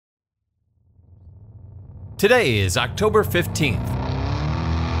Today is October 15th.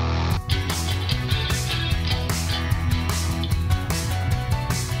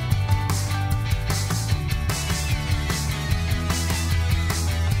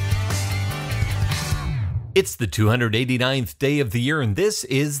 It's the 289th day of the year, and this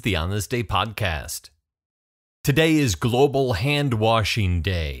is the On This Day podcast. Today is Global Hand Washing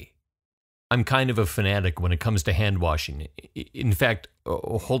Day. I'm kind of a fanatic when it comes to hand washing. In fact,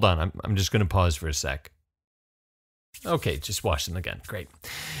 hold on, I'm just going to pause for a sec. Okay, just washing again. Great.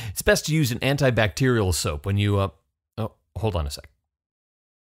 It's best to use an antibacterial soap when you, hold on a sec.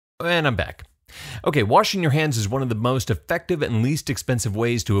 And I'm back. Okay, washing your hands is one of the most effective and least expensive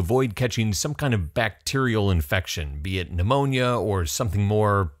ways to avoid catching some kind of bacterial infection, be it pneumonia or something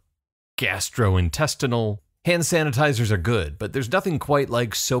more gastrointestinal. Hand sanitizers are good, but there's nothing quite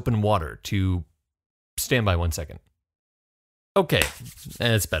like soap and water to... Stand by 1 second. Okay,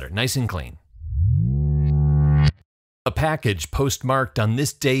 that's better. Nice and clean. A package postmarked on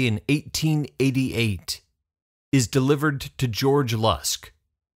this day in 1888 is delivered to George Lusk,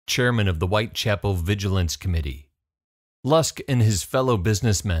 chairman of the Whitechapel Vigilance Committee. Lusk and his fellow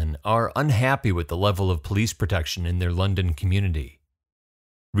businessmen are unhappy with the level of police protection in their London community.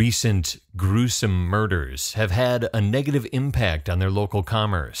 Recent gruesome murders have had a negative impact on their local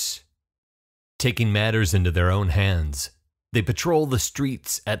commerce. Taking matters into their own hands, they patrol the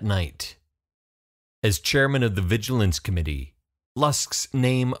streets at night. As chairman of the Vigilance Committee, Lusk's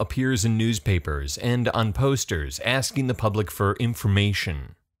name appears in newspapers and on posters asking the public for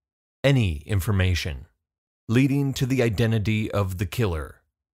information. Any information, leading to the identity of the killer.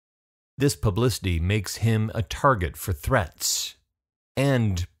 This publicity makes him a target for threats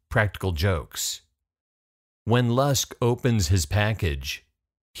and practical jokes. When Lusk opens his package,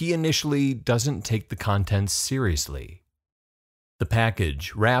 he initially doesn't take the contents seriously. The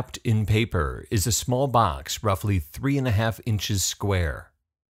package, wrapped in paper, is a small box roughly 3.5 inches square,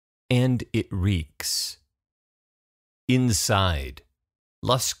 and it reeks. Inside,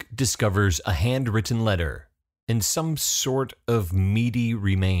 Lusk discovers a handwritten letter and some sort of meaty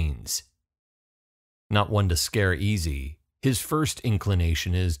remains. Not one to scare easy, his first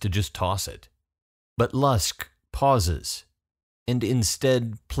inclination is to just toss it. But Lusk pauses and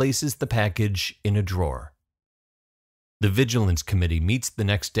instead places the package in a drawer. The Vigilance Committee meets the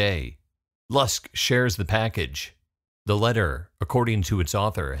next day. Lusk shares the package. The letter, according to its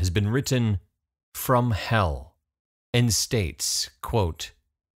author, has been written from hell and states, quote,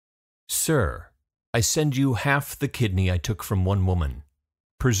 "Sir, I send you half the kidney I took from one woman.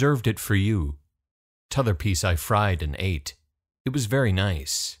 Preserved it for you. T'other piece I fried and ate. It was very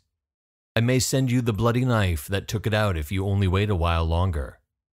nice. I may send you the bloody knife that took it out if you only wait a while longer.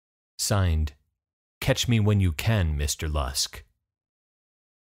 Signed, Catch me when you can, Mr. Lusk."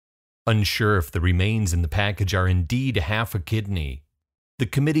 Unsure if the remains in the package are indeed half a kidney, the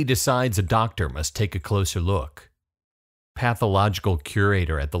committee decides a doctor must take a closer look. Pathological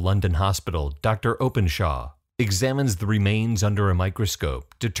curator at the London hospital, Dr. Openshaw, examines the remains under a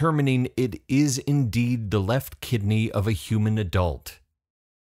microscope, determining it is indeed the left kidney of a human adult.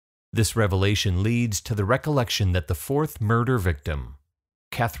 This revelation leads to the recollection that the fourth murder victim,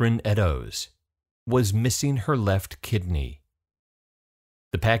 Catherine Eddowes, was missing her left kidney.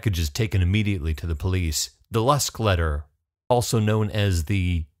 The package is taken immediately to the police. The Lusk letter, also known as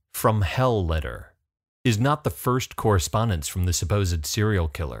the From Hell letter, is not the first correspondence from the supposed serial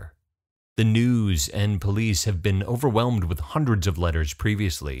killer. The news and police have been overwhelmed with hundreds of letters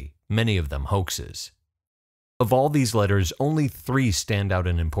previously, many of them hoaxes. Of all these letters, only 3 stand out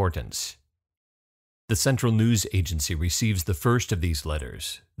in importance. The Central News Agency receives the first of these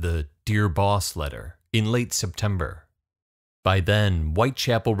letters, the Dear Boss letter, in late September. By then,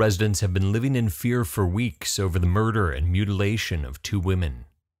 Whitechapel residents have been living in fear for weeks over the murder and mutilation of 2 women.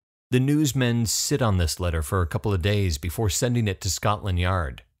 The newsmen sit on this letter for a couple of days before sending it to Scotland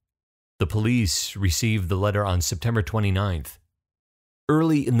Yard. The police receive the letter on September 29th.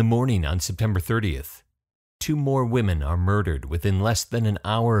 Early in the morning on September 30th, 2 more women are murdered within less than an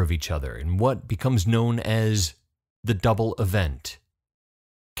hour of each other in what becomes known as the double event.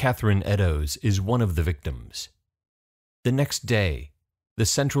 Catherine Eddowes is one of the victims. The next day, the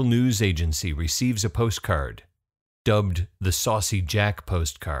Central News Agency receives a postcard, dubbed the Saucy Jack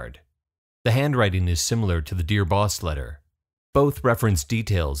postcard. The handwriting is similar to the Dear Boss letter. Both reference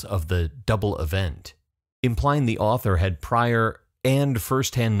details of the double event, implying the author had prior and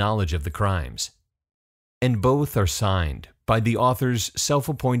first-hand knowledge of the crimes. And both are signed by the author's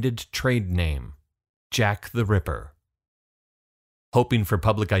self-appointed trade name, Jack the Ripper. Hoping for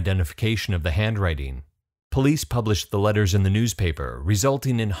public identification of the handwriting, Police published the letters in the newspaper,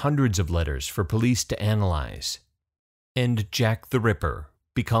 resulting in hundreds of letters for police to analyze. And Jack the Ripper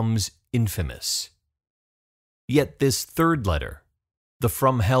becomes infamous. Yet this third letter, the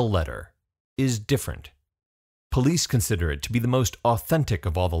From Hell letter, is different. Police consider it to be the most authentic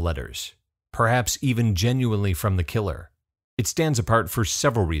of all the letters, perhaps even genuinely from the killer. It stands apart for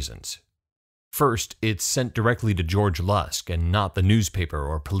several reasons. First, it's sent directly to George Lusk and not the newspaper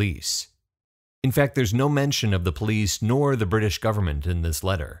or police. In fact, there's no mention of the police nor the British government in this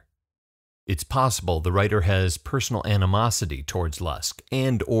letter. It's possible the writer has personal animosity towards Lusk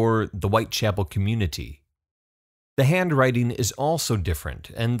and/or the Whitechapel community. The handwriting is also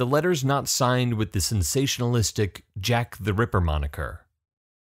different, and the letter's not signed with the sensationalistic Jack the Ripper moniker.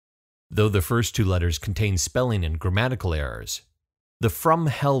 Though the first two letters contain spelling and grammatical errors, the From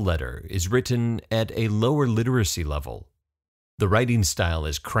Hell letter is written at a lower literacy level. The writing style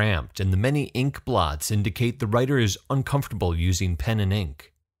is cramped, and the many ink blots indicate the writer is uncomfortable using pen and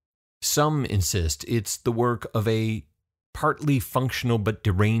ink. Some insist it's the work of a partly functional but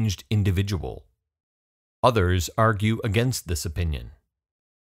deranged individual. Others argue against this opinion.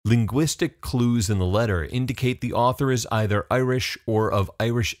 Linguistic clues in the letter indicate the author is either Irish or of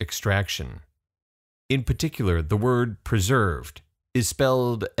Irish extraction. In particular, the word preserved is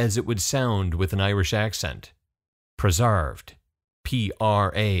spelled as it would sound with an Irish accent. Preserved.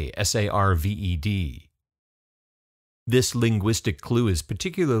 P-R-A-S-A-R-V-E-D. This linguistic clue is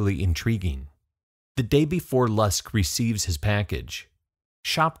particularly intriguing. The day before Lusk receives his package,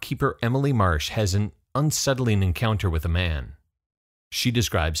 shopkeeper Emily Marsh has an unsettling encounter with a man. She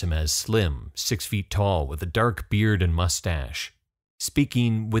describes him as slim, 6 feet tall, with a dark beard and mustache,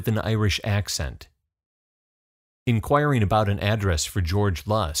 speaking with an Irish accent. Inquiring about an address for George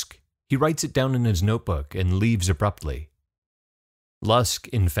Lusk, he writes it down in his notebook and leaves abruptly. Lusk,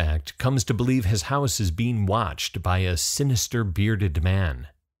 in fact, comes to believe his house is being watched by a sinister bearded man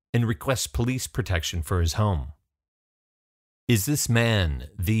and requests police protection for his home. Is this man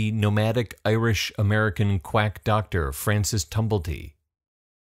the nomadic Irish-American quack doctor Francis Tumblety?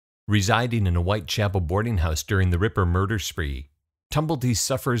 Residing in a Whitechapel boarding house during the Ripper murder spree, Tumblety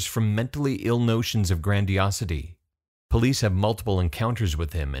suffers from mentally ill notions of grandiosity. Police have multiple encounters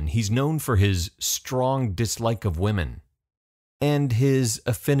with him, and he's known for his strong dislike of women and his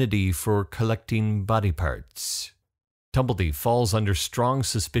affinity for collecting body parts. Tumblety falls under strong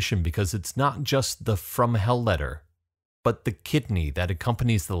suspicion because it's not just the From Hell letter, but the kidney that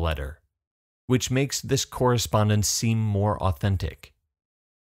accompanies the letter, which makes this correspondence seem more authentic.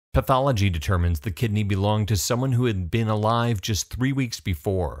 Pathology determines the kidney belonged to someone who had been alive just 3 weeks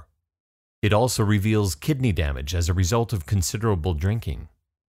before. It also reveals kidney damage as a result of considerable drinking.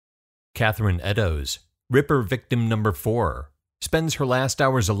 Catherine Eddowes, Ripper victim number 4, spends her last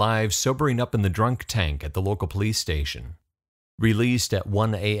hours alive sobering up in the drunk tank at the local police station. Released at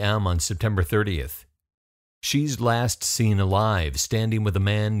 1 a.m. on September 30th, she's last seen alive standing with a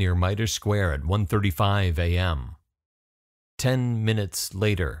man near Mitre Square at 1:35 a.m. 10 minutes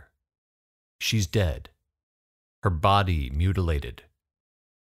later, she's dead, her body mutilated,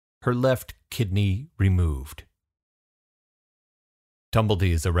 her left kidney removed.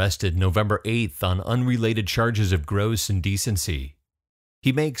 Tumblety is arrested November 8th on unrelated charges of gross indecency.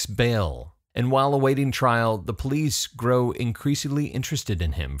 He makes bail, and while awaiting trial, the police grow increasingly interested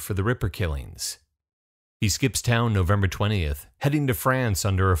in him for the Ripper killings. He skips town November 20th, heading to France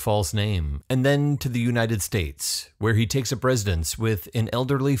under a false name, and then to the United States, where he takes up residence with an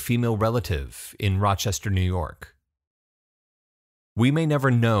elderly female relative in Rochester, New York. We may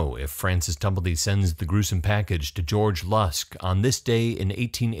never know if Francis Tumblety sends the gruesome package to George Lusk on this day in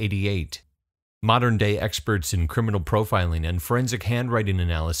 1888. Modern-day experts in criminal profiling and forensic handwriting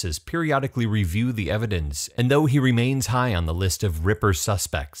analysis periodically review the evidence, and though he remains high on the list of Ripper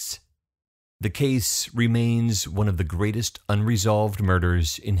suspects, the case remains one of the greatest unresolved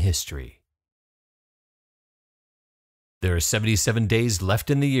murders in history. There are 77 days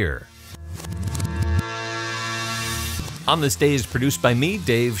left in the year. On This Day is produced by me,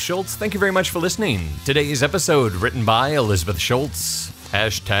 Dave Schultz. Thank you very much for listening. Today's episode written by Elizabeth Schultz.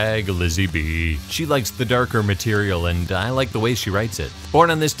 #LizzieB. She likes the darker material, and I like the way she writes it.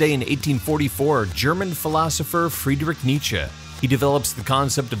 Born on this day in 1844, German philosopher Friedrich Nietzsche. He develops the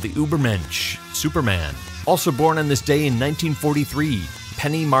concept of the Übermensch, Superman. Also born on this day in 1943,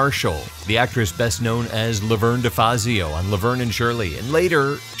 Penny Marshall, the actress best known as Laverne DeFazio on Laverne and Shirley, and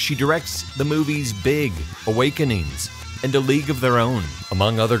later she directs the movies Big, Awakenings, and A League of Their Own,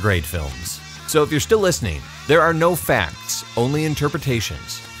 among other great films. So if you're still listening, there are no facts, only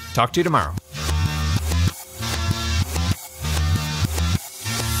interpretations. Talk to you tomorrow.